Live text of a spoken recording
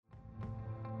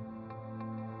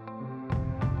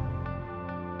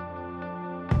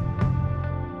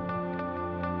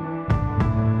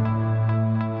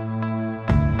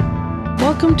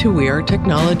Welcome to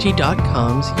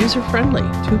WeAreTechnology.com's User-Friendly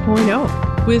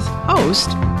 2.0 with host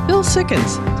Bill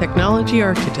SIkkens, Technology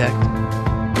Architect.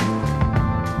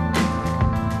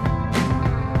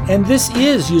 And this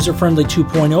is User-Friendly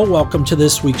 2.0. Welcome to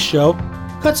this week's show.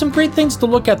 Got some great things to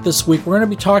look at this week. We're going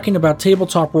to be talking about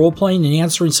tabletop role-playing and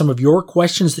answering some of your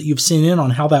questions that you've sent in on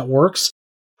how that works.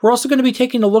 We're also going to be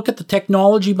taking a look at the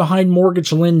technology behind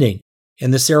mortgage lending.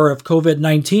 In this era of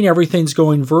COVID-19, everything's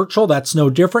going virtual. That's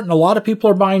no different, and a lot of people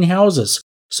are buying houses.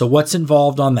 So what's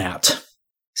involved on that?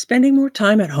 Spending more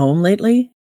time at home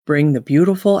lately? Bring the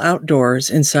beautiful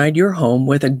outdoors inside your home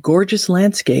with a gorgeous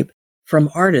landscape from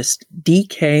artist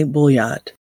D.K.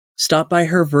 Bulliot. Stop by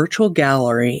her virtual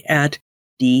gallery at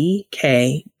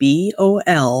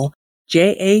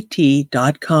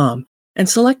dkboljat.com and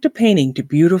select a painting to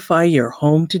beautify your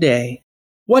home today.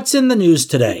 What's in the news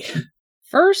today?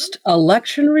 First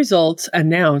election results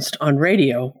announced on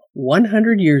radio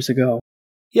 100 years ago.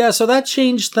 Yeah, so that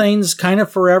changed things kind of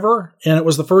forever, and it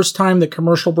was the first time that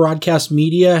commercial broadcast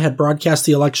media had broadcast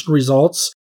the election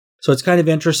results. So it's kind of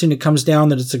interesting. It comes down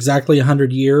that it's exactly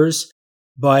 100 years,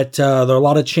 but there are a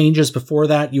lot of changes before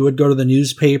that. You would go to the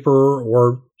newspaper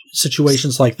or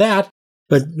situations like that,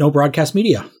 but no broadcast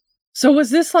media. So was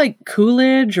this like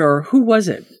Coolidge, or who was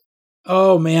it?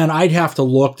 Oh, man, I'd have to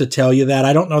look to tell you that.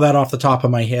 I don't know that off the top of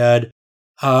my head.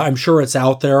 I'm sure it's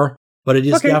out there, but it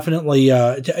is definitely,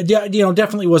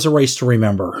 definitely was a race to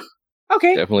remember.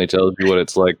 Okay. Definitely tells you what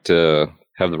it's like to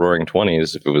have the Roaring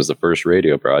 20s if it was the first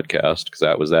radio broadcast, because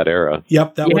that was that era.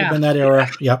 Yep, that would have been that era.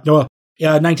 Yep. No,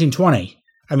 1920.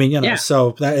 I mean,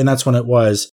 so that's when it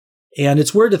was. And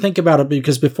it's weird to think about it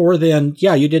because before then,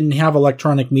 you didn't have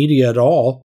electronic media at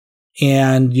all.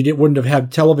 And you wouldn't have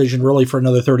had television really for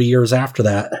another 30 years after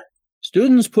that.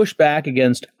 Students push back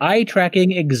against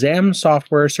eye-tracking exam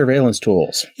software surveillance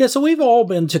tools. Yeah, so we've all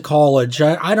been to college.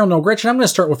 I don't know. Gretchen, I'm going to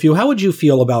start with you. How would you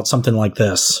feel about something like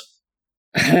this?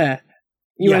 You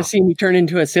want to see me turn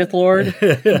into a Sith Lord?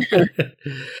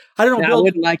 I don't know. Bill, I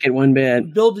wouldn't like it one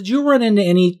bit. Bill, did you run into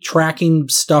any tracking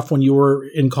stuff when you were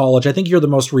in college? I think you're the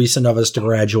most recent of us to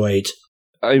graduate.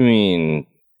 I mean,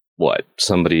 what?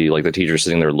 Somebody like the teacher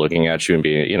sitting there looking at you and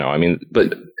being,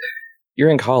 but you're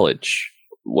in college.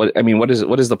 What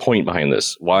is the point behind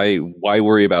this? Why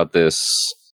worry about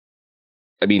this?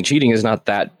 I mean, cheating is not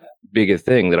that big a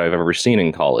thing that I've ever seen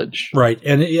in college. Right.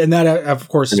 And that, of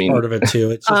course, is part of it, too.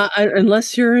 It's just,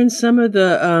 unless you're in some of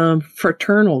the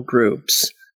fraternal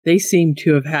groups, they seem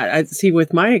to have had,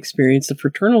 with my experience, the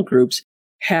fraternal groups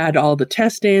had all the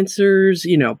test answers,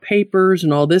 papers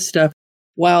and all this stuff.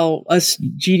 While us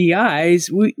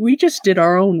GDIs, we just did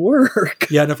our own work.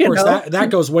 Yeah, and of course, that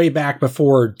goes way back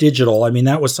before digital. I mean,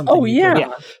 that was something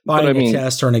buying a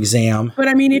test or an exam. But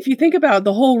I mean, if you think about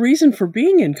the whole reason for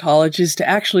being in college is to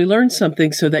actually learn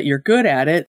something so that you're good at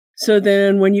it. So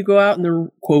then when you go out in the,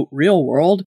 quote, real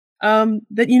world,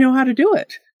 that you know how to do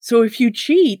it. So if you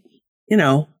cheat,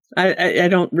 I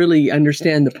don't really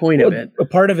understand the point of it. A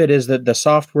part of it is that the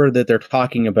software that they're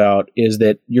talking about is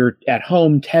that you're at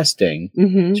home testing.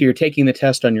 Mm-hmm. So you're taking the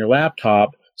test on your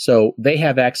laptop. So they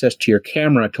have access to your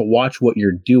camera to watch what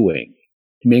you're doing,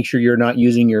 to make sure you're not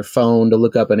using your phone to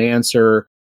look up an answer,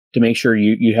 to make sure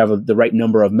you have the right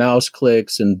number of mouse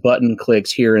clicks and button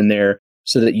clicks here and there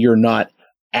so that you're not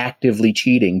actively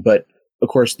cheating. But of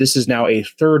course, this is now a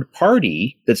third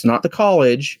party that's not the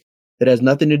college, that has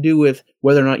nothing to do with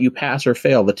whether or not you pass or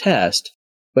fail the test,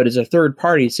 but it's a third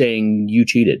party saying you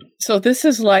cheated. So this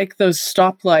is like those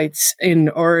stoplights in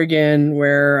Oregon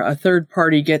where a third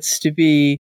party gets to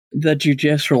be the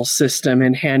judicial system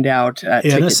and hand out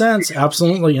tickets. In a sense,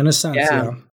 absolutely, in a sense,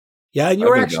 yeah. And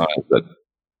you're actually...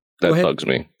 That bugs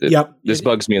me. This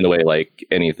bugs me in the way like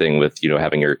anything with,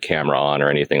 having your camera on or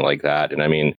anything like that. And I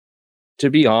mean, to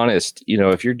be honest,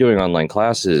 if you're doing online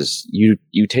classes, you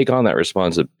take on that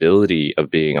responsibility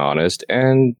of being honest.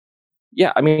 And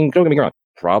don't get me wrong,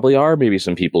 probably are maybe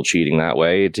some people cheating that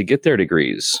way to get their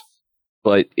degrees.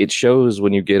 But it shows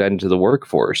when you get into the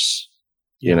workforce,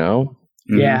 Yeah.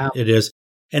 Mm-hmm. It is.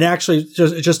 And actually,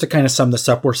 just to kind of sum this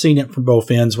up, we're seeing it from both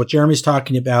ends. What Jeremy's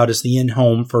talking about is the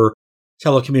in-home for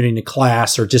telecommuting to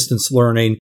class or distance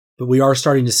learning. But we are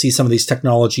starting to see some of these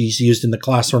technologies used in the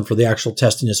classroom for the actual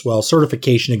testing as well.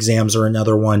 Certification exams are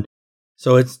another one.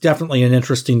 So it's definitely an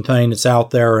interesting thing. It's out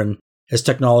there. And as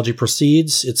technology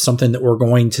proceeds, it's something that we're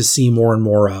going to see more and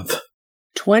more of.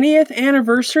 20th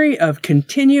anniversary of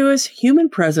continuous human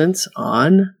presence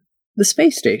on the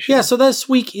space station. Yeah, so this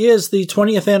week is the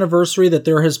 20th anniversary that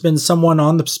there has been someone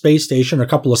on the space station, a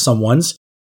couple of someones,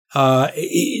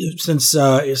 since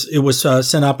it was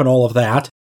sent up and all of that.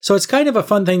 So it's kind of a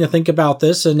fun thing to think about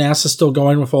this, and NASA's still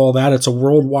going with all that. It's a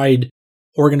worldwide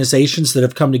organizations that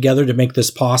have come together to make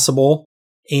this possible.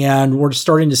 And we're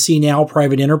starting to see now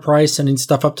private enterprise sending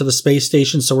stuff up to the space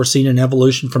station. So we're seeing an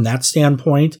evolution from that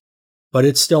standpoint. But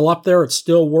it's still up there, it's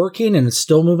still working, and it's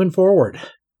still moving forward.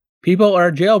 People are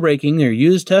jailbreaking their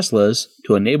used Teslas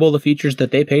to enable the features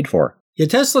that they paid for. Yeah,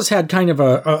 Tesla's had kind of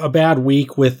a bad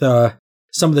week with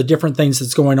some of the different things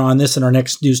that's going on. This and our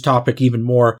next news topic even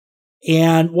more.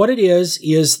 And what it is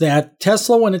that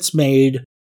Tesla, when it's made,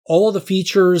 all of the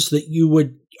features that you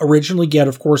would originally get,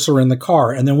 of course, are in the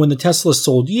car. And then when the Tesla is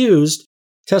sold used,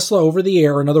 Tesla over the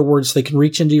air, in other words, they can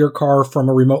reach into your car from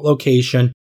a remote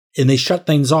location, and they shut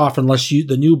things off unless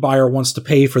the new buyer wants to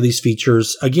pay for these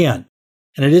features again.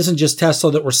 And it isn't just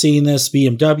Tesla that we're seeing this.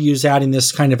 BMW's adding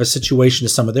this kind of a situation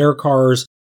to some of their cars,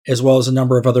 as well as a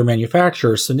number of other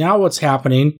manufacturers. So now what's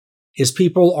happening is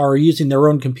people are using their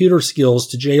own computer skills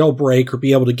to jailbreak or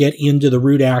be able to get into the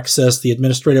root access, the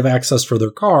administrative access for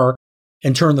their car,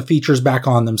 and turn the features back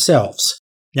on themselves.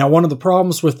 Now, one of the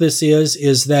problems with this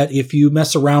is that if you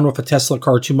mess around with a Tesla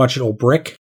car too much, it'll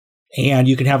brick. And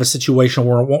you can have a situation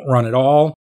where it won't run at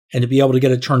all. And to be able to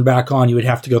get it turned back on, you would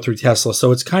have to go through Tesla.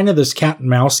 So it's kind of this cat and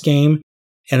mouse game.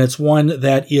 And it's one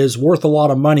that is worth a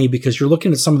lot of money because you're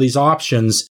looking at some of these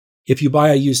options. If you buy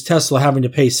a used Tesla, having to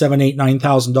pay $7,000, $8,000,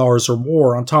 $9,000 or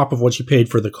more on top of what you paid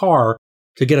for the car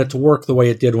to get it to work the way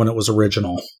it did when it was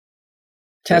original.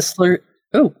 Tesla.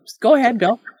 Oh, go ahead,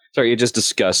 Bill. Sorry, it just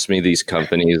disgusts me, these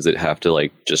companies that have to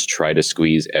just try to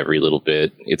squeeze every little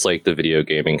bit. It's like the video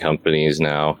gaming companies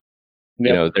now.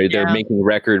 Yep. They're making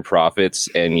record profits,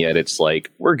 and yet it's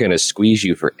like, we're going to squeeze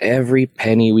you for every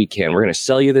penny we can. We're going to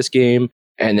sell you this game,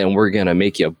 and then we're going to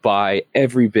make you buy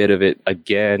every bit of it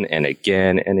again and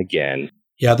again and again.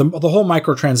 Yeah, the whole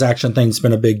microtransaction thing's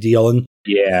been a big deal. And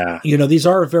these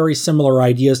are very similar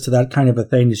ideas to that kind of a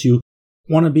thing, is you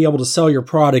want to be able to sell your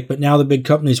product, but now the big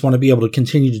companies want to be able to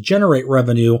continue to generate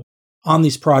revenue on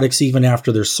these products even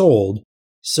after they're sold.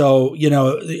 So,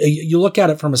 you look at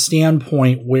it from a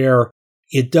standpoint where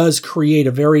it does create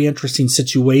a very interesting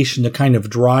situation to kind of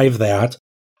drive that.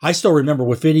 I still remember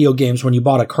with video games when you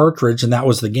bought a cartridge and that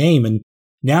was the game. And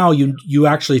now you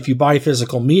actually, if you buy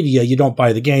physical media, you don't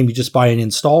buy the game, you just buy an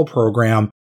install program.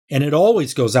 And it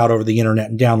always goes out over the internet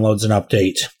and downloads an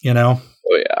update, Oh,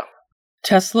 yeah.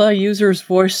 Tesla users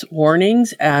voice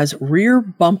warnings as rear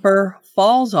bumper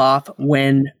falls off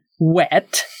when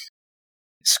wet.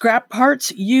 Scrap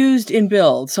parts used in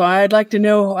build. So I'd like to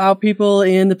know how people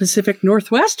in the Pacific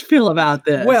Northwest feel about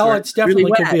this. Well, it's definitely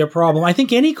really could be a problem. I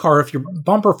think any car, if your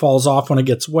bumper falls off when it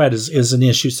gets wet, is an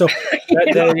issue. So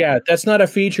that's not a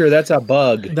feature. That's a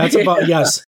bug. That's a bug.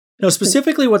 Yes. No,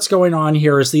 specifically what's going on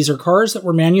here is these are cars that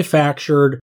were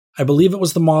manufactured, I believe it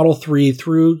was the Model 3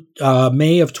 through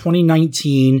May of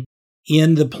 2019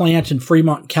 in the plant in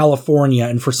Fremont, California.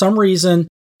 And for some reason,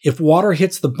 if water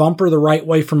hits the bumper the right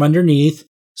way from underneath,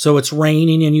 so it's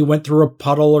raining and you went through a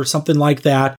puddle or something like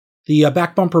that, the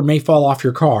back bumper may fall off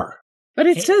your car. But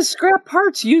it says scrap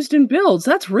parts used in builds.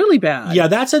 That's really bad. Yeah,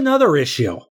 that's another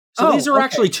issue. So these are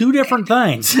actually two different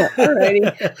things.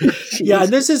 Alrighty. Yeah,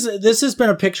 this has been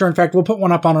a picture. In fact, we'll put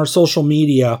one up on our social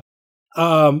media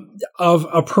of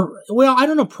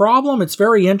problem. It's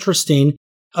very interesting,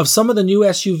 of some of the new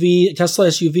Tesla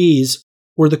SUVs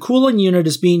where the cooling unit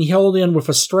is being held in with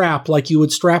a strap like you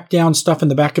would strap down stuff in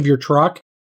the back of your truck.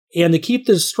 And to keep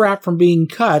the strap from being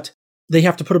cut, they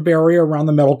have to put a barrier around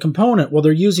the metal component. Well,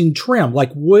 they're using trim,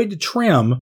 like wood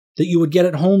trim that you would get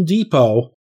at Home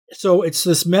Depot. So it's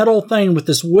this metal thing with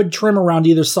this wood trim around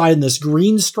either side and this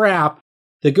green strap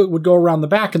that would go around the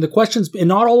back. And the questions, and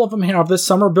not all of them have this,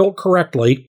 some are built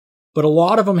correctly, but a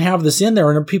lot of them have this in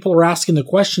there. And people are asking the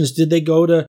questions, did they go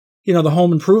to, the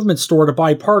home improvement store to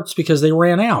buy parts because they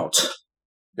ran out?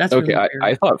 That's okay. Really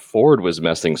I thought Ford was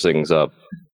messing things up.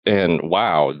 And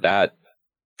wow, that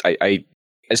I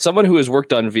as someone who has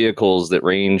worked on vehicles that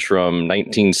range from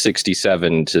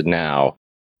 1967 to now,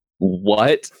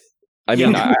 what? I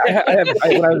mean, I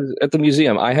when I was at the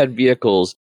museum, I had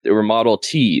vehicles that were Model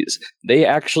Ts. They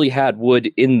actually had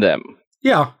wood in them.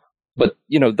 Yeah. But,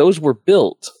 those were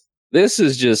built. This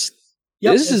is just,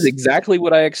 this is exactly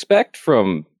what I expect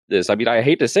from this. I mean, I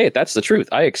hate to say it. That's the truth.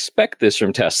 I expect this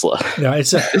from Tesla. Yeah,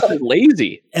 this is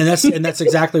lazy. And that's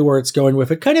exactly where it's going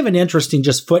with it. Kind of an interesting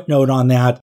just footnote on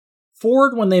that.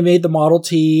 Ford, when they made the Model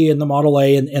T and the Model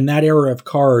A and that era of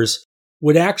cars,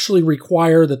 would actually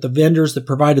require that the vendors that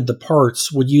provided the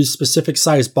parts would use specific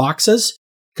size boxes,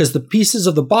 because the pieces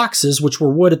of the boxes, which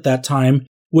were wood at that time,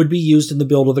 would be used in the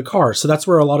build of the car. So that's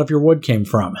where a lot of your wood came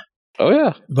from. Oh,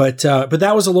 yeah. But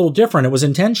that was a little different. It was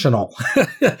intentional.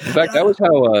 In fact, that was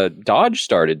how Dodge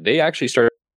started. They actually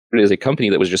started as a company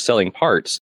that was just selling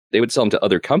parts. They would sell them to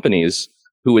other companies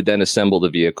who would then assemble the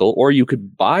vehicle, or you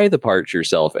could buy the parts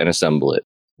yourself and assemble it.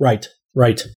 Right.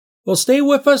 Well, stay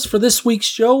with us for this week's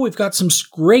show. We've got some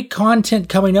great content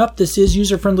coming up. This is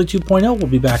User Friendly 2.0. We'll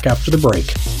be back after the break.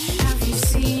 Have you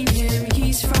seen him?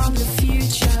 He's from the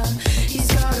future. He's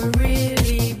got a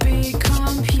really big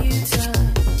computer.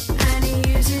 And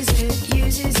he uses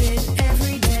it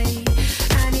every day.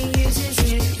 And he uses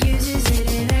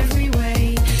it in every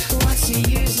way. What's he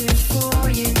use it for?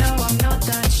 You know I'm not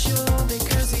that sure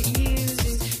because it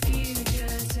uses future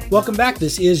technology. Welcome back.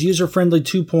 This is User Friendly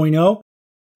 2.0.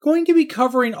 Going to be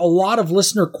covering a lot of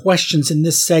listener questions in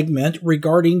this segment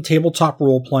regarding tabletop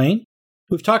role-playing.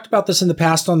 We've talked about this in the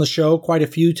past on the show quite a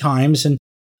few times. And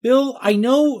Bill, I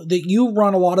know that you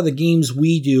run a lot of the games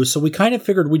we do, so we kind of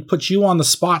figured we'd put you on the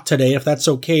spot today, if that's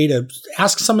okay, to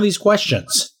ask some of these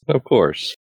questions. Of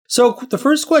course. So the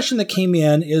first question that came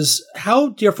in is, how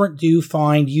different do you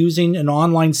find using an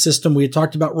online system? We had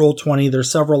talked about Roll20.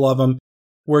 There's several of them,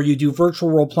 where you do virtual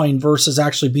role-playing versus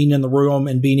actually being in the room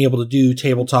and being able to do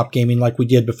tabletop gaming like we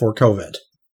did before COVID.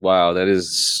 Wow, that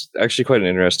is actually quite an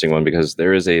interesting one because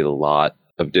there is a lot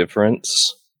of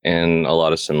difference and a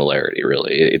lot of similarity,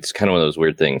 really. It's kind of one of those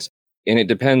weird things. And it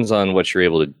depends on what you're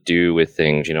able to do with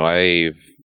things. You know, I've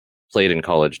played in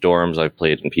college dorms. I've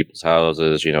played in people's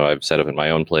houses. You know, I've set up in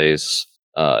my own place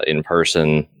in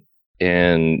person.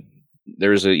 And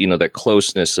there's that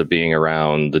closeness of being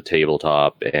around the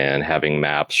tabletop and having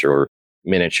maps or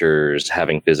miniatures,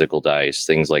 having physical dice,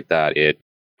 things like that. It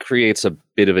creates a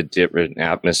bit of a different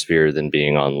atmosphere than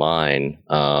being online.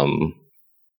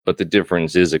 But the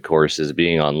difference is, of course, is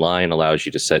being online allows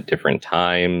you to set different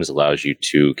times, allows you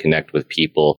to connect with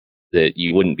people that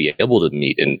you wouldn't be able to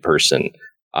meet in person.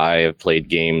 I have played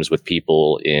games with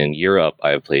people in Europe. I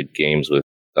have played games with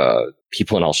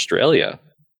people in Australia.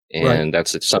 And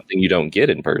that's something you don't get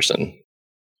in person.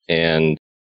 And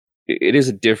it is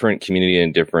a different community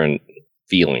and different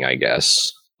feeling, I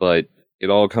guess. But it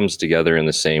all comes together in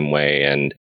the same way.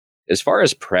 And as far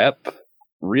as prep,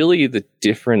 really the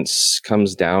difference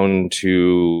comes down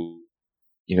to,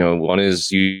 one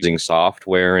is using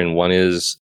software and one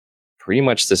is pretty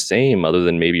much the same, other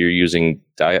than maybe you're using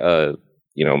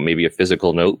maybe a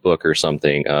physical notebook or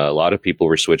something. A lot of people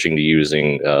were switching to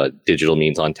using digital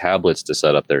means on tablets to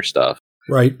set up their stuff.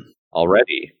 Right.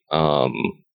 Already. For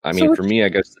me, I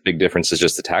guess the big difference is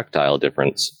just the tactile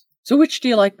difference. So which do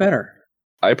you like better?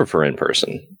 I prefer in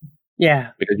person.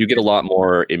 Yeah. Because you get a lot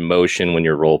more emotion when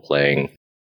you're role playing.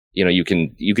 You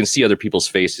can see other people's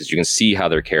faces. You can see how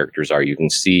their characters are. You can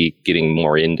see getting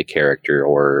more into character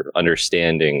or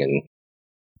understanding, and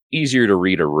easier to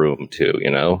read a room too,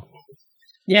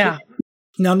 Yeah.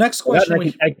 Now, next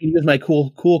question. I can use my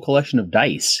cool collection of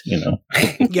dice,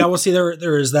 Yeah, well, see,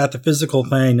 there is that, the physical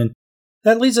thing. And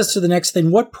that leads us to the next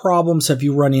thing. What problems have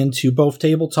you run into, both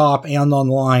tabletop and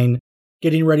online,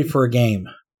 getting ready for a game?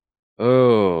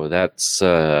 Oh, that's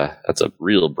a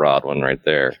real broad one right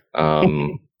there.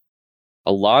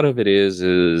 A lot of it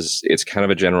is it's kind of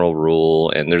a general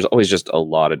rule, and there's always just a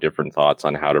lot of different thoughts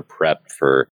on how to prep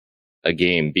for a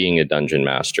game, being a dungeon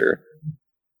master.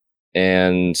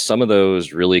 And some of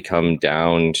those really come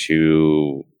down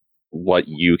to what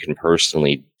you can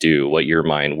personally do, what your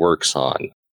mind works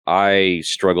on. I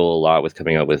struggle a lot with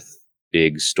coming up with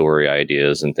big story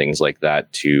ideas and things like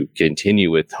that to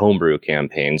continue with homebrew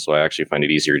campaigns. So I actually find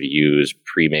it easier to use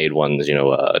pre-made ones,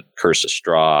 Curse of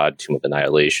Strahd, Tomb of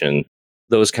Annihilation,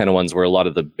 those kind of ones where a lot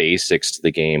of the basics to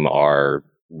the game are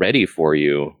ready for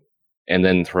you. And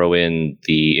then throw in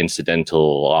the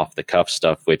incidental off-the-cuff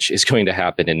stuff, which is going to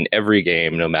happen in every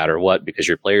game, no matter what, because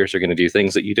your players are going to do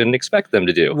things that you didn't expect them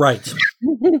to do. Right.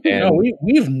 No,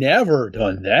 we've never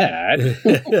done that.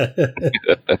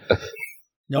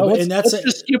 Let's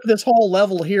just skip this whole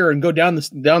level here and go down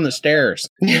the stairs.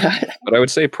 But I would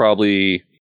say probably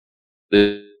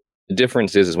the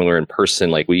difference is when we're in person,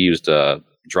 like we used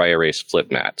dry erase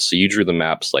flip mats, so you drew the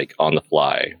maps like on the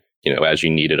fly, as you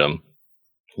needed them.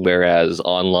 Whereas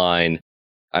online,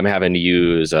 I'm having to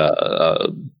use a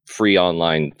free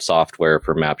online software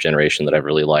for map generation that I've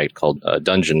really liked called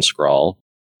Dungeon Scrawl.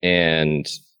 And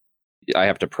I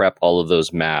have to prep all of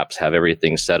those maps, have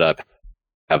everything set up,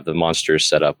 have the monsters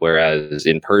set up. Whereas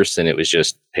in person, it was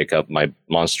just pick up my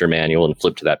monster manual and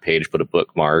flip to that page, put a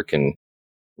bookmark and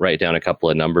write down a couple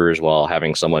of numbers while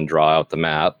having someone draw out the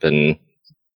map, and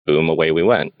boom, away we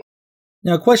went.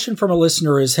 Now, a question from a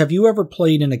listener is, have you ever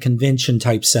played in a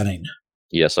convention-type setting?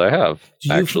 Yes, I have.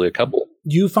 Actually, a couple.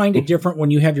 Do you find it different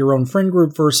when you have your own friend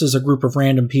group versus a group of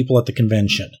random people at the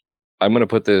convention? I'm going to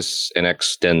put this and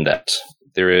extend that.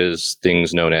 There is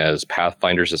things known as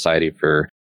Pathfinder Society for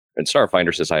and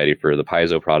Starfinder Society for the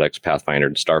Paizo products, Pathfinder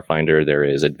and Starfinder. There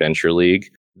is Adventure League.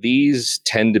 These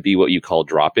tend to be what you call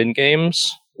drop-in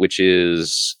games, which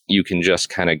is you can just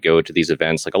kind of go to these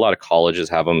events. Like a lot of colleges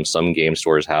have them, some game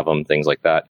stores have them, things like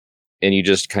that. And you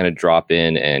just kind of drop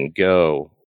in and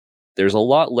go. There's a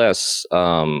lot less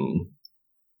role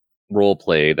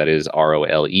play, that is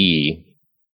ROLE,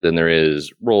 than there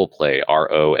is role play,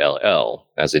 ROLL,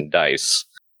 as in dice,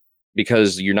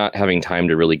 because you're not having time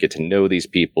to really get to know these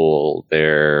people.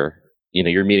 You're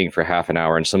meeting for half an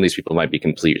hour, and some of these people might be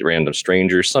complete random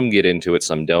strangers. Some get into it,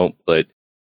 some don't, but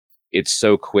it's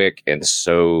so quick and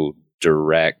so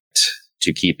direct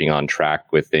to keeping on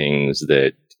track with things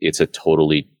that it's a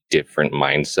totally different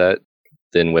mindset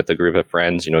than with a group of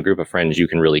friends. A group of friends, you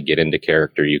can really get into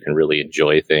character. You can really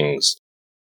enjoy things.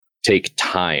 Take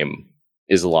time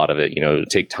is a lot of it.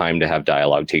 Take time to have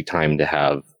dialogue, take time to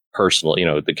have personal,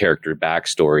 the character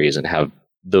backstories and have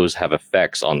those have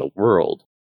effects on the world.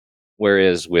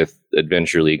 Whereas with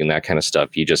Adventure League and that kind of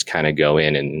stuff, you just kind of go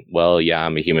in and, well, yeah,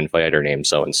 I'm a human fighter named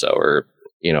so-and-so, or,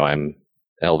 I'm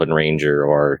Elven Ranger,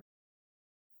 and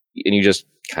you just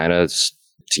kind of,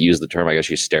 to use the term, I guess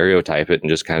you stereotype it and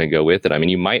just kind of go with it. I mean,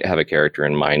 you might have a character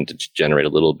in mind to generate a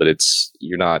little, but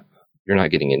you're not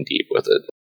getting in deep with it.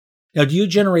 Now, do you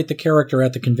generate the character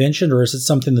at the convention, or is it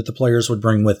something that the players would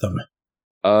bring with them?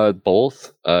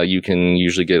 Both. You can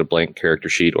usually get a blank character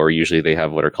sheet, or usually they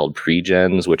have what are called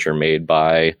pre-gens, which are made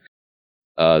by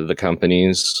the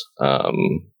companies.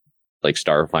 Like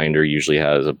Starfinder usually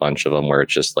has a bunch of them where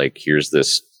it's just like, here's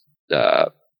this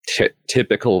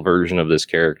typical version of this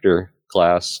character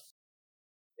class,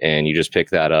 and you just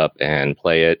pick that up and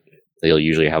play it. They'll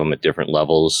usually have them at different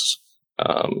levels,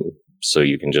 so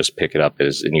you can just pick it up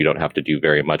and you don't have to do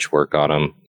very much work on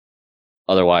them.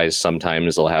 Otherwise,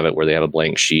 sometimes they'll have it where they have a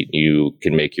blank sheet. You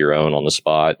can make your own on the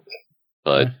spot,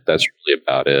 but that's really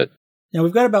about it. Now,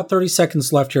 we've got about 30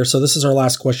 seconds left here, so this is our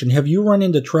last question. Have you run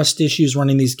into trust issues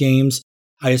running these games?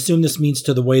 I assume this means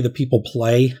to the way that people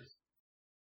play.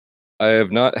 I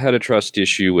have not had a trust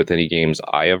issue with any games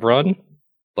I have run,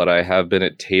 but I have been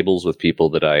at tables with people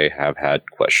that I have had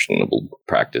questionable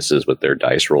practices with their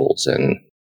dice rolls. And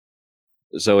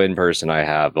so in person, I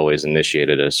have always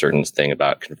initiated a certain thing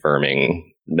about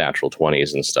confirming natural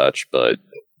 20s and such, but,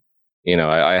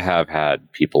 I have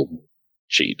had people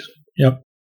cheat. Yep.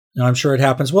 No, I'm sure it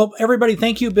happens. Well, everybody,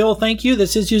 thank you, Bill. Thank you.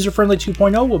 This is User Friendly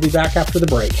 2.0. We'll be back after the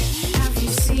break. Have you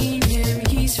seen him?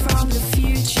 He's from the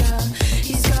future.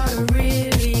 He's got a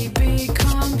really big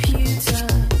computer,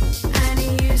 and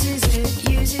he uses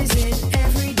it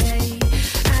every day,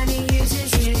 and he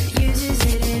uses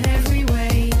it in every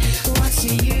way. What's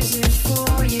he use it for?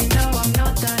 I'm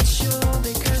not that sure,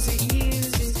 because it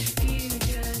uses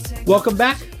future. Welcome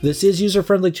back. This is User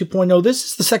Friendly 2.0. This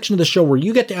is the section of the show where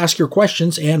you get to ask your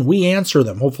questions and we answer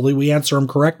them. Hopefully we answer them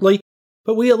correctly,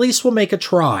 but we at least will make a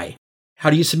try.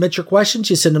 How do you submit your questions?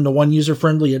 You send them to One User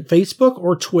Friendly at Facebook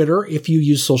or Twitter if you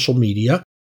use social media.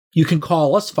 You can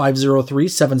call us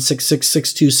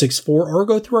 503-766-6264 or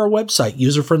go through our website,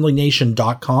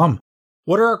 userfriendlynation.com.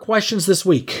 What are our questions this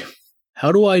week?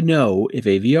 How do I know if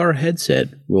a VR headset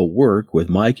will work with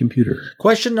my computer?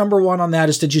 Question number one on that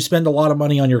is, did you spend a lot of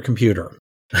money on your computer?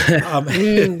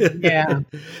 Yeah.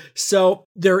 So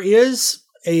there is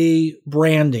a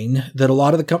branding that a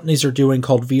lot of the companies are doing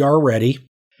called VR Ready.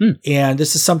 And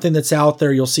this is something that's out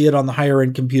there. You'll see it on the higher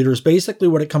end computers. Basically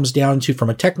what it comes down to from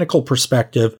a technical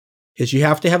perspective is you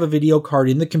have to have a video card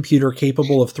in the computer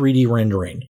capable of 3D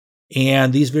rendering.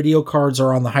 And these video cards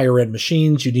are on the higher end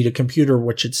machines. You need a computer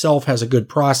which itself has a good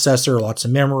processor, lots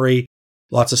of memory,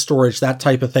 lots of storage, that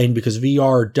type of thing, because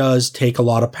VR does take a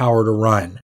lot of power to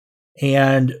run.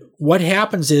 And what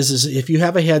happens is if you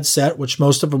have a headset, which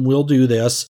most of them will do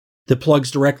this, that plugs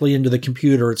directly into the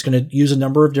computer, it's going to use a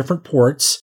number of different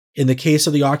ports. In the case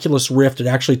of the Oculus Rift, it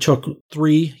actually took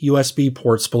 3 USB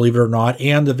ports, believe it or not,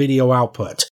 and the video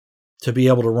output to be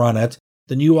able to run it.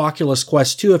 The new Oculus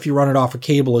Quest 2, if you run it off a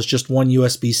cable, is just one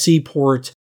USB-C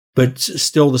port, but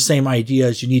still the same idea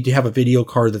is you need to have a video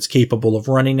card that's capable of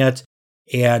running it,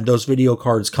 and those video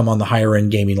cards come on the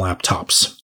higher-end gaming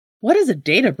laptops. What is a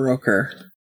data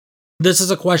broker? This is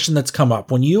a question that's come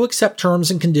up. When you accept terms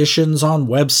and conditions on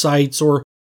websites or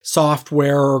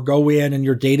software, or go in and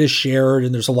your data is shared,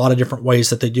 and there's a lot of different ways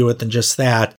that they do it than just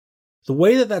that, the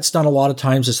way that that's done a lot of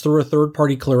times is through a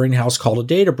third-party clearinghouse called a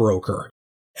data broker.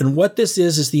 And what this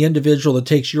is the individual that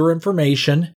takes your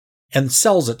information and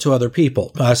sells it to other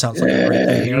people. That sounds like a great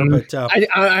thing here, but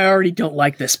I already don't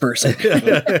like this person.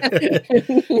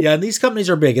 Yeah, and these companies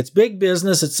are big. It's big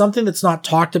business. It's something that's not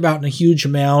talked about in a huge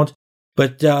amount,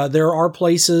 but there are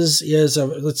places.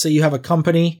 Let's say you have a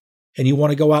company and you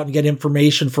want to go out and get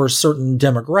information for a certain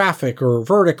demographic or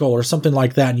vertical or something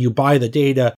like that, and you buy the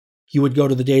data, you would go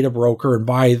to the data broker and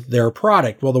buy their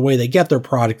product. Well, the way they get their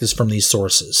product is from these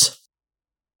sources.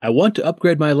 I want to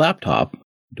upgrade my laptop.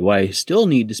 Do I still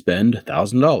need to spend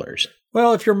 $1,000?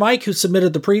 Well, if you're Mike, who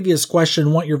submitted the previous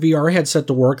question, want your VR headset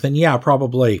to work, then yeah,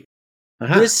 probably.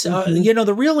 This,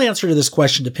 the real answer to this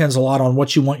question depends a lot on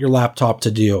what you want your laptop to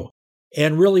do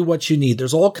and really what you need.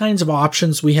 There's all kinds of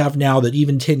options we have now that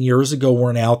even 10 years ago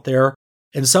weren't out there,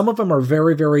 and some of them are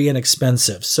very, very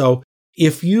inexpensive. So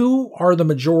if you are the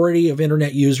majority of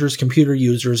internet users, computer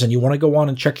users, and you want to go on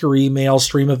and check your email,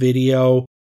 stream a video,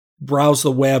 browse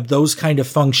the web, those kind of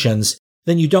functions,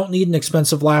 then you don't need an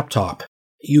expensive laptop.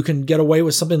 You can get away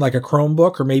with something like a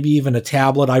Chromebook or maybe even a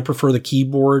tablet. I prefer the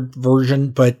keyboard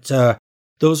version, but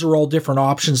those are all different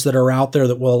options that are out there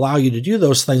that will allow you to do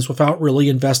those things without really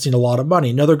investing a lot of money.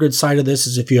 Another good side of this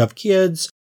is if you have kids,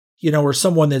 or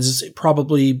someone that's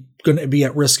probably going to be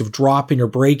at risk of dropping or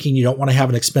breaking, you don't want to have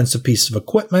an expensive piece of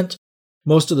equipment.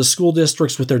 Most of the school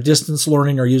districts with their distance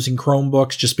learning are using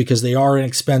Chromebooks just because they are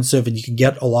inexpensive and you can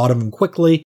get a lot of them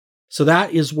quickly. So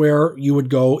that is where you would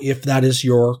go if that is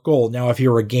your goal. Now, if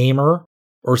you're a gamer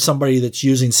or somebody that's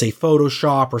using, say,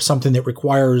 Photoshop or something that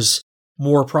requires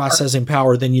more processing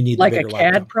power, then you need like the bigger a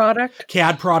CAD laptop. product?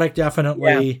 CAD product,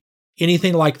 definitely. Yeah.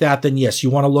 Anything like that, then yes, you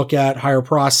want to look at higher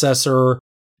processor,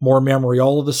 more memory,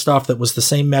 all of the stuff that was the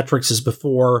same metrics as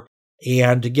before.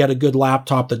 And to get a good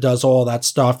laptop that does all that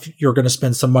stuff, you're going to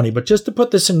spend some money. But just to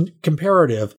put this in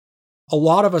comparative, a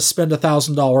lot of us spend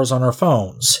 $1,000 on our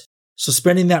phones. So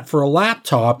spending that for a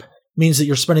laptop means that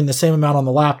you're spending the same amount on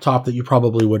the laptop that you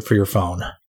probably would for your phone.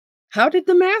 How did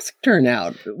the mask turn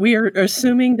out? We are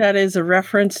assuming that is a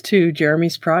reference to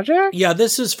Jeremy's project? Yeah,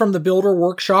 this is from the Builder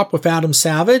Workshop with Adam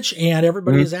Savage, and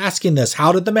everybody is asking this.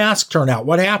 How did the mask turn out?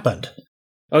 What happened?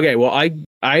 Okay, well,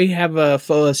 I have a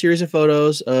series of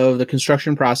photos of the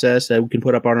construction process that we can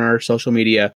put up on our social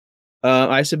media.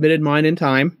 I submitted mine in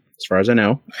time, as far as I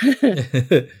know.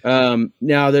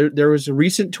 Now, there was a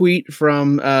recent tweet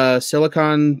from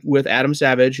Silicon with Adam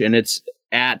Savage, and it's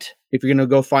if you're going to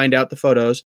go find out the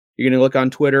photos, you're going to look on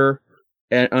Twitter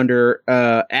and under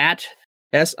at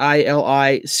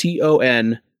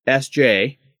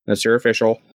SILICONSJ. That's their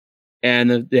official.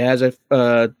 And it has 3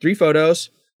 photos.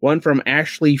 One from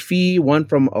Ashley Fee, one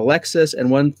from Alexis,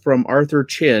 and one from Arthur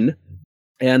Chin.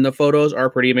 And the photos are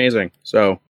pretty amazing.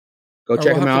 So go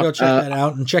check them out. Go check that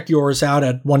out and check yours out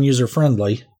at One User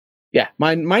Friendly. Yeah,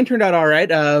 mine turned out all right.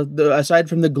 Aside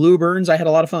from the glue burns, I had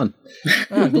a lot of fun.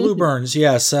 Glue burns,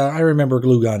 yes. I remember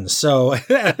glue guns. So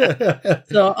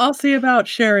I'll see about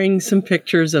sharing some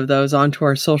pictures of those onto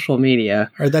our social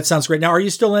media. All right, that sounds great. Now, are you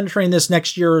still entering this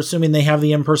next year, assuming they have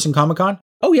the in-person Comic-Con?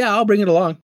 Oh, yeah, I'll bring it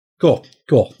along. Cool.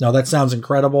 Now, that sounds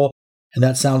incredible, and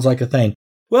that sounds like a thing.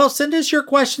 Well, send us your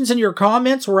questions and your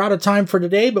comments. We're out of time for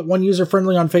today, but One User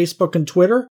Friendly on Facebook and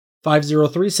Twitter,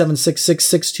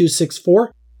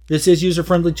 503-766-6264. This is User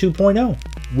Friendly 2.0.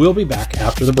 We'll be back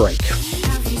after the break.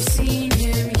 Have you seen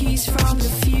him? He's from the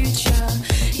future.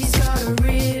 He's got a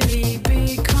really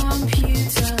big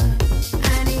computer.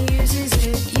 And he uses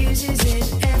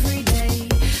it every day.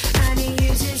 And he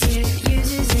uses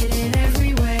it in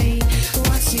every way.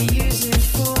 What's he use it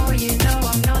for?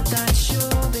 I'm not that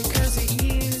sure because it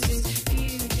uses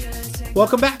future technology.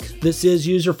 Welcome back. This is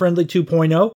User Friendly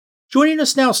 2.0. Joining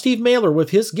us now, Steve Mehler with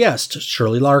his guest,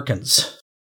 Shirley Larkins.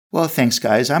 Well, thanks,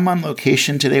 guys. I'm on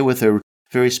location today with a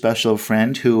very special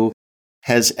friend who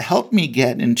has helped me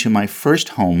get into my first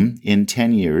home in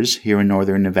 10 years here in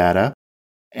northern Nevada.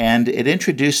 And it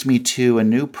introduced me to a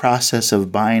new process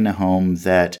of buying a home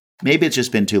that maybe it's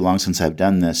just been too long since I've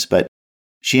done this, but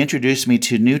she introduced me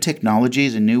to new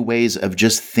technologies and new ways of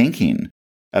just thinking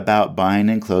about buying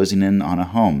and closing in on a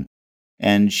home.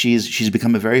 And she's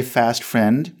become a very fast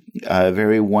friend, a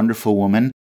very wonderful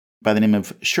woman by the name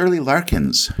of Shirley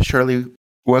Larkins. Shirley,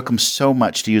 welcome so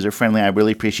much to User Friendly. I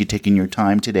really appreciate you taking your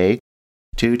time today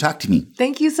to talk to me.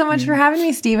 Thank you so much for having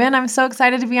me, Stephen. I'm so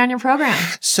excited to be on your program.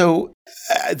 So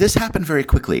this happened very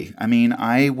quickly. I mean,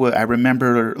 I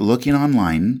remember looking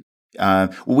online.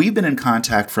 We've been in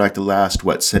contact for like the last,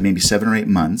 maybe 7 or 8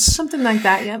 months. Something like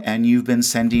that, yep. And you've been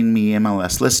sending me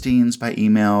MLS listings by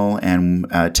email and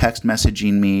text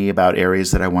messaging me about areas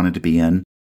that I wanted to be in.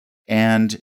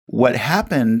 And what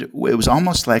happened, it was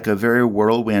almost like a very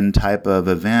whirlwind type of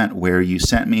event where you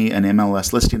sent me an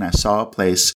MLS listing. I saw a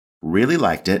place, really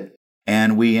liked it,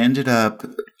 and we ended up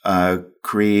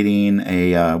creating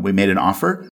we made an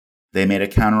offer. They made a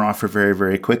counteroffer very,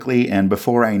 very quickly, and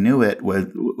before I knew it,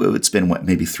 it's been,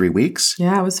 maybe 3 weeks?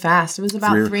 Yeah, it was fast. It was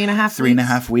about 3.5 weeks.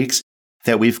 3.5 weeks.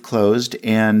 that we've closed.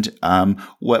 And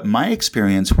what my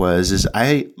experience was is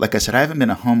like I said, I haven't been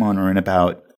a homeowner in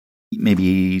about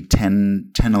maybe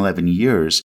 10, 11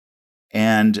 years.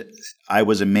 And I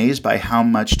was amazed by how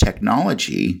much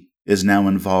technology is now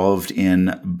involved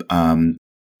in,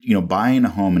 buying a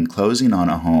home and closing on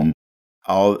a home.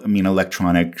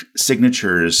 Electronic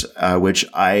signatures, which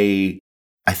I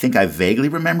think I vaguely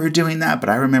remember doing that, but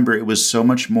I remember it was so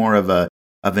much more of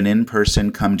an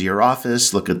in-person come to your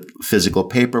office, look at physical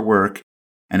paperwork,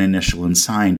 and initial and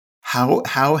sign.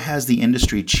 How has the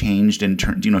industry changed in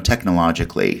terms,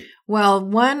 technologically? Well,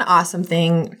 one awesome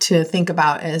thing to think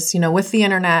about is, with the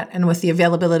internet and with the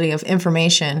availability of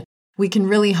information, we can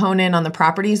really hone in on the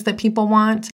properties that people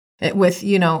want with,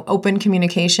 open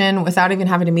communication without even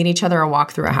having to meet each other or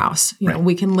walk through a house.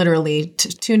 We can literally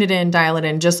tune it in, dial it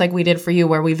in, just like we did for you,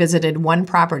 where we visited one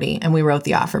property and we wrote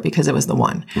the offer because it was the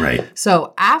one. Right.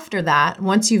 So after that,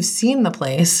 once you've seen the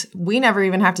place, we never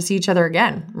even have to see each other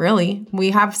again, really. We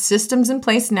have systems in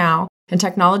place now and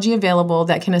technology available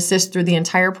that can assist through the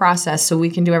entire process so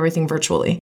we can do everything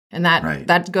virtually. And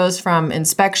that goes from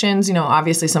inspections,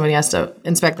 obviously somebody has to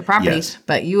inspect the property, yes,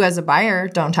 but you as a buyer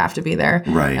don't have to be there.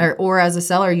 Right. Or as a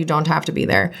seller, you don't have to be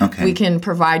there. Okay. We can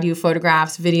provide you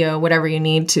photographs, video, whatever you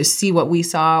need to see what we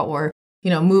saw, or,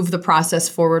 move the process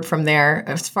forward from there.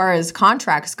 As far as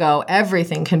contracts go,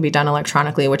 everything can be done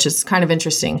electronically, which is kind of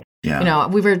interesting. Yeah.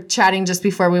 We were chatting just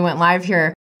before we went live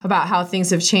here about how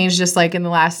things have changed just like in the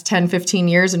last 10, 15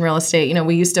 years in real estate.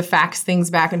 We used to fax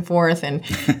things back and forth and,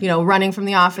 running from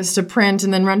the office to print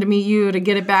and then run to meet you to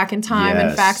get it back in time, yes,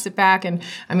 and fax it back. And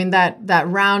that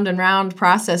round and round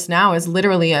process now is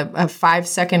literally a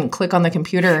 5-second click on the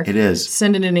computer. It is.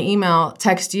 Send it in an email,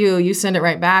 text you send it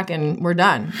right back, and we're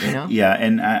done, Yeah.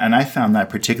 And I found that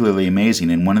particularly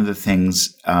amazing. And one of the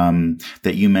things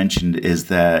that you mentioned is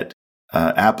that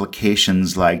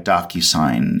applications like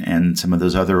DocuSign and some of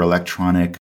those other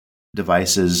electronic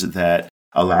devices that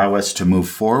allow us to move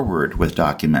forward with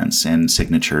documents and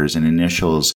signatures and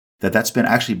initials, that's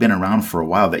been around for a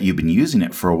while, that you've been using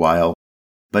it for a while,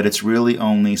 but it's really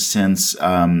only since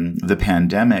the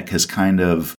pandemic has kind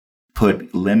of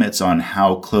put limits on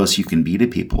how close you can be to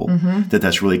people, mm-hmm,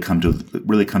 that's really come to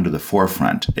the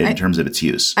forefront in terms of its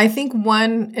use. I think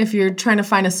one, if you're trying to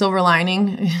find a silver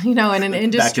lining, in an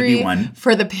industry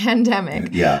for the pandemic,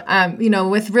 yeah,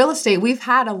 with real estate, we've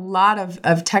had a lot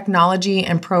of technology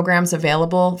and programs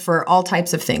available for all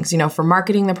types of things, for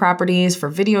marketing the properties, for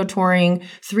video touring,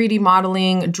 3D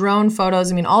modeling, drone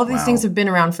photos. All of these things have been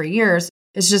around for years.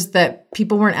 It's just that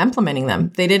people weren't implementing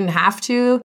them. They didn't have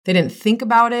to. They didn't think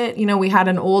about it. We had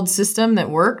an old system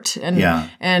that worked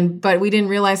but we didn't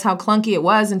realize how clunky it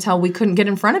was until we couldn't get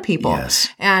in front of people. Yes.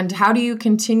 And how do you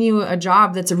continue a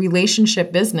job that's a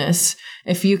relationship business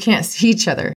if you can't see each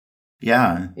other?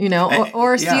 Yeah.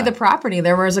 Or see the property.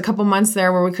 There was a couple months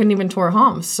there where we couldn't even tour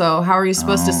homes. So how are you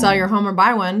supposed to sell your home or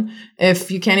buy one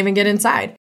if you can't even get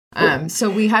inside? So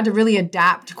we had to really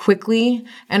adapt quickly.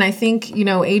 And I think,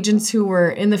 agents who were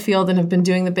in the field and have been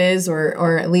doing the biz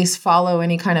or at least follow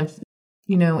any kind of,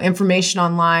 information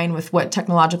online with what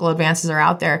technological advances are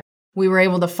out there, we were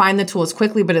able to find the tools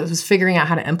quickly, but it was figuring out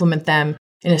how to implement them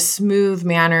in a smooth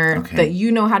manner that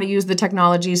how to use the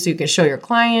technology so you can show your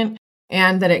client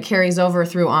and that it carries over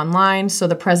through online. So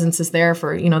the presence is there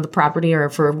for, the property or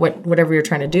for whatever you're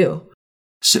trying to do.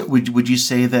 So would you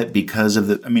say that because of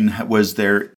was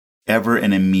there ever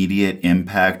an immediate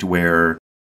impact where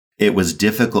it was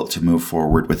difficult to move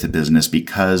forward with the business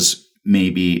because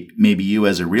maybe you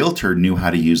as a realtor knew how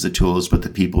to use the tools, but the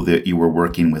people that you were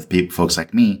working with, folks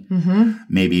like me, mm-hmm,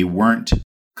 maybe weren't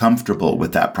comfortable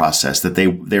with that process, that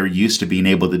they're used to being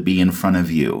able to be in front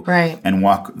of you, right, and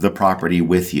walk the property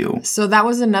with you. So that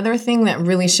was another thing that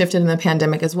really shifted in the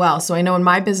pandemic as well. So I know in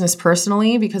my business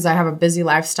personally, because I have a busy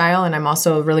lifestyle and I'm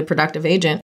also a really productive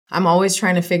agent, I'm always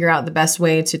trying to figure out the best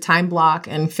way to time block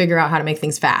and figure out how to make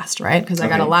things fast, right? Because I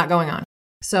got a lot going on.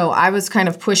 So I was kind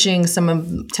of pushing some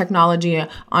of technology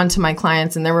onto my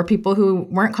clients, and there were people who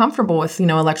weren't comfortable with,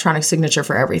 electronic signature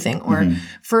for everything, or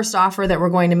first offer that we're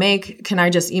going to make, can I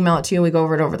just email it to you? We go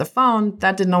over it over the phone.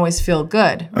 That didn't always feel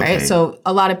good, right? Okay. So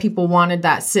a lot of people wanted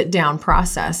that sit down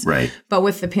process. Right. But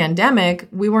with the pandemic,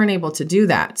 we weren't able to do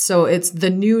that. So it's the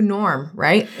new norm,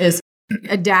 right? Is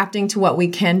adapting to what we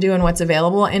can do and what's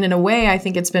available. And in a way, I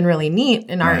think it's been really neat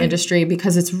in our industry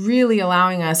because it's really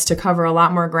allowing us to cover a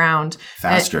lot more ground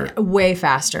way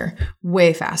faster,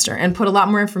 and put a lot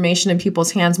more information in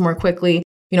people's hands more quickly,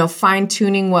 fine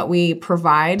tuning what we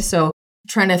provide. So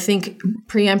trying to think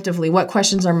preemptively, what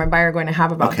questions are my buyer going to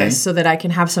have about this so that I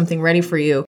can have something ready for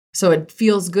you So it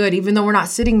feels good, even though we're not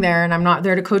sitting there and I'm not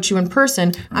there to coach you in person.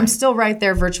 Right. I'm still right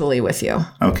there virtually with you.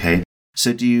 Okay.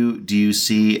 So do you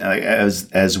see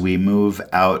as we move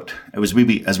out, as we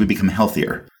become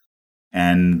healthier,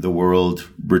 and the world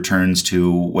returns to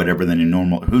whatever the new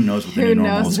normal, who knows what the new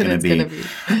normal is going to be.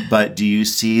 But do you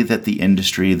see that the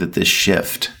industry, that this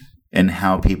shift in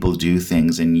how people do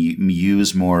things and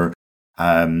use more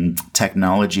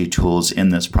technology tools in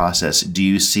this process, do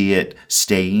you see it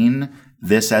staying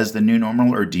this as the new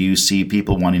normal, or do you see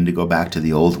people wanting to go back to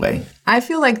the old way? I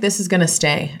feel like this is going to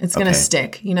stay. It's going to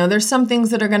stick. You know, there's some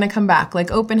things that are going to come back, like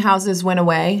open houses went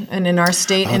away. And in our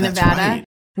state in Nevada, right.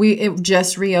 It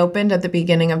just reopened at the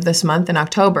beginning of this month in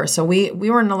October. So we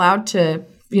weren't allowed to,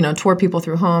 tour people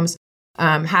through homes,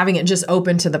 having it just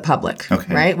open to the public,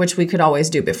 right? Which we could always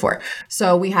do before.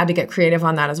 So we had to get creative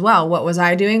on that as well. What was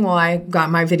I doing? Well, I got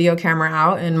my video camera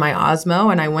out and my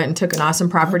Osmo, and I went and took an awesome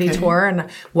property tour and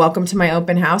welcome to my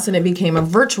open house. And it became a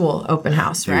virtual open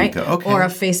house, right? Or a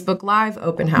Facebook Live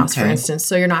open house, for instance.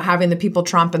 So you're not having the people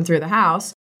tromping through the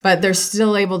house, but they're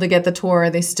still able to get the tour.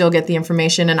 They still get the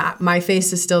information, and my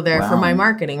face is still there for my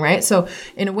marketing, right? So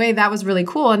in a way, that was really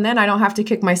cool. And then I don't have to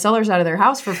kick my sellers out of their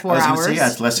house for 4 hours. I was going to say,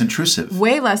 it's less intrusive.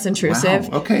 Way less intrusive.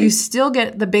 Wow. Okay. You still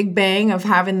get the big bang of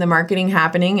having the marketing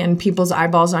happening and people's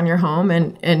eyeballs on your home,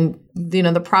 and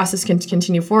the process can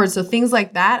continue forward. So things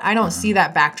like that, I don't see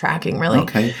that backtracking really.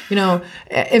 Okay.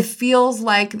 It feels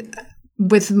like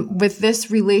with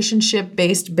this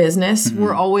relationship-based business,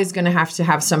 we're always going to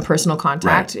have some personal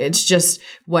contact. Right. It's just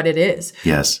what it is.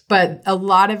 Yes. But a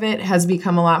lot of it has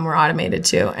become a lot more automated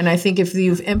too. And I think if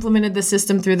you've implemented the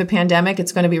system through the pandemic,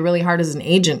 it's going to be really hard as an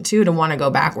agent too to want to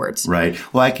go backwards. Right.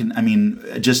 Well,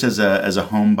 just as a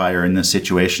home buyer in this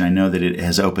situation, I know that it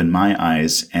has opened my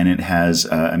eyes, and it has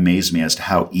amazed me as to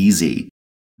how easy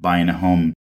buying a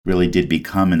home really did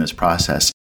become in this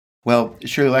process. Well,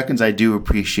 Shirley Larkins, I do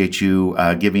appreciate you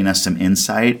giving us some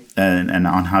insight and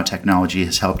on how technology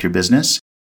has helped your business.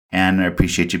 And I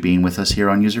appreciate you being with us here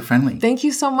on User Friendly. Thank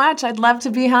you so much. I'd love to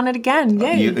be on it again.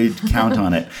 Yay. You count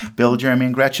on it. Bill, Jeremy,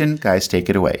 and Gretchen, guys, take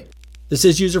it away. This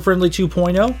is User Friendly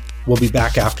 2.0. We'll be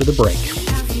back after the break.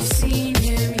 Have you seen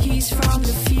him? He's from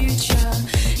the future.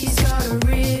 He's got a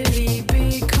really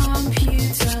big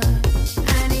computer.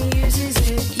 And he uses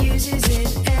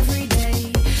it every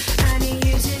day. And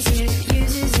he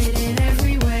uses it in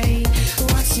every way.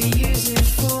 What's he use it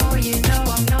for?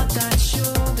 I'm not that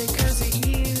sure, because it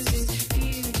uses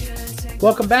future.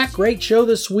 Welcome back. Great show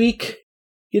this week.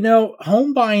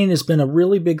 Home buying has been a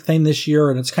really big thing this year,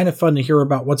 and it's kind of fun to hear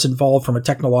about what's involved from a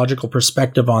technological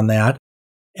perspective on that.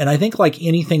 And I think like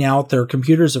anything out there,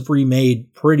 computers have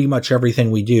remade pretty much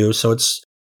everything we do, so it's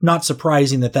not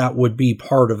surprising that would be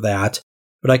part of that.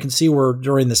 But I can see where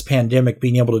during this pandemic,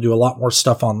 being able to do a lot more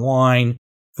stuff online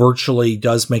virtually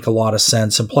does make a lot of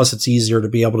sense. And plus, it's easier to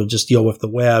be able to just deal with the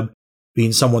web,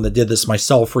 being someone that did this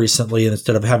myself recently,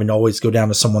 instead of having to always go down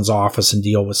to someone's office and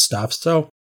deal with stuff. So,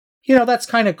 that's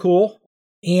kind of cool.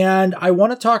 And I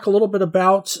want to talk a little bit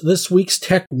about this week's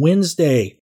Tech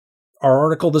Wednesday. Our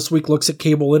article this week looks at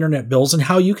cable internet bills and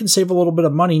how you can save a little bit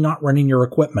of money not renting your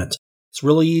equipment. It's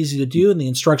really easy to do, and the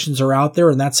instructions are out there,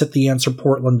 and that's at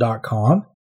theanswerportland.com.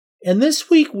 And this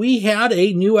week we had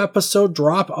a new episode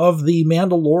drop of The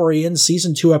Mandalorian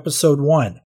Season 2, Episode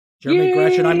 1. Jeremy, Yay!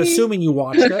 Gretchen, I'm assuming you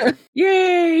watched it.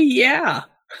 Yay! Yeah.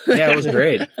 Yeah, it was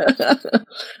great.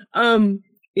 I'm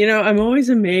always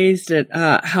amazed at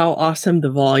how awesome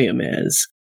the volume is.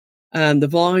 The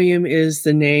volume is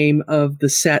the name of the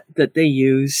set that they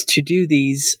use to do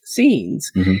these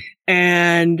scenes. Mm-hmm.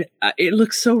 And it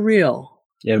looks so real.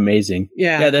 Yeah, amazing.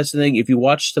 Yeah, that's the thing. If you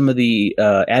watch some of the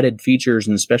added features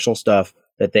and special stuff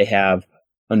that they have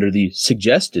under the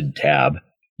suggested tab,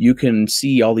 you can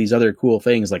see all these other cool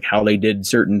things, like how they did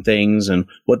certain things and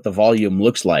what the volume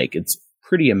looks like. It's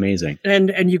pretty amazing.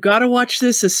 And you got to watch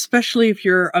this, especially if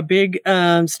you're a big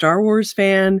Star Wars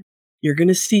fan. You're going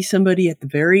to see somebody at the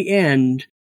very end.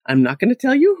 I'm not going to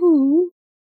tell you who,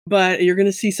 but you're going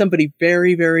to see somebody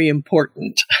very, very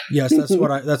important. Yes,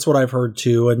 that's what I've heard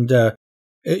too. And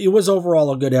it was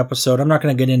overall a good episode. I'm not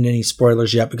going to get into any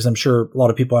spoilers yet because I'm sure a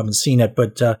lot of people haven't seen it,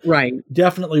 but right,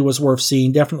 definitely was worth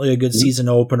seeing. Definitely a good season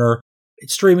opener.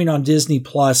 It's streaming on Disney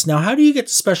Plus. Now, how do you get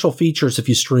the special features if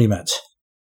you stream it?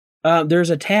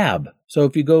 There's a tab. So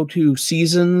if you go to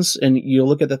seasons and you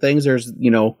look at the things, there's,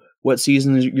 what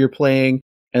season you're playing,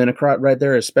 and then right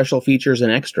there is special features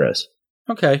and extras.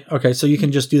 Okay. So you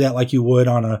can just do that like you would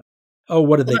on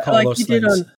what did they call those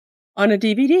things? On a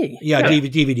DVD. Yeah,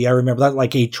 DVD. I remember that,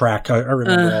 like 8-track. I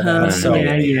remember all that. So.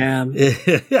 Yeah.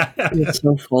 It's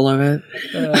so full of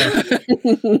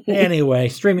it. Anyway,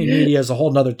 streaming media is a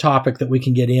whole nother topic that we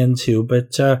can get into.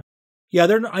 But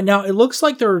now it looks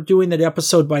like they're doing that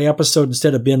episode by episode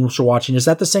instead of binge watching. Is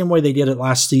that the same way they did it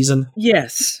last season?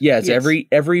 Yes. Yes.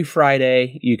 Every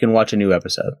Friday you can watch a new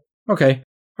episode. Okay.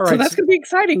 All right. So that's going to be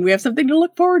exciting. We have something to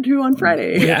look forward to on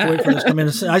Friday. We have to wait for this to come in.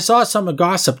 I saw some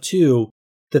gossip too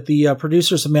that the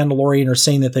producers of Mandalorian are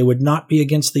saying that they would not be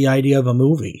against the idea of a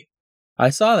movie. I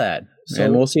saw that,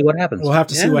 and we'll see what happens. We'll have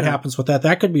to see what happens with that.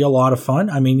 That could be a lot of fun.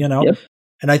 I mean,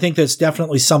 and I think that's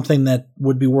definitely something that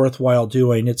would be worthwhile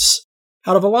doing. It's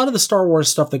out of a lot of the Star Wars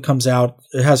stuff that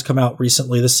has come out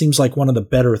recently, this seems like one of the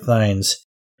better things.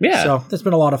 Yeah. So it's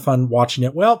been a lot of fun watching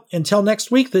it. Well, until next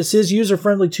week, this is User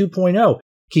Friendly 2.0,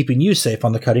 keeping you safe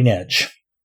on the cutting edge.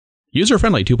 User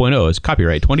Friendly 2.0 is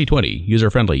copyright 2020 User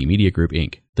Friendly Media Group,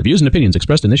 Inc. The views and opinions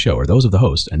expressed in this show are those of the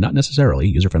host and not necessarily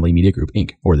User Friendly Media Group,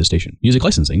 Inc. or the station. Music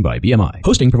licensing by BMI.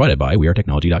 Hosting provided by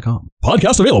WeAreTechnology.com.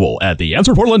 Podcast available at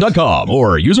theanswerportland.com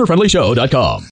or userfriendlyshow.com.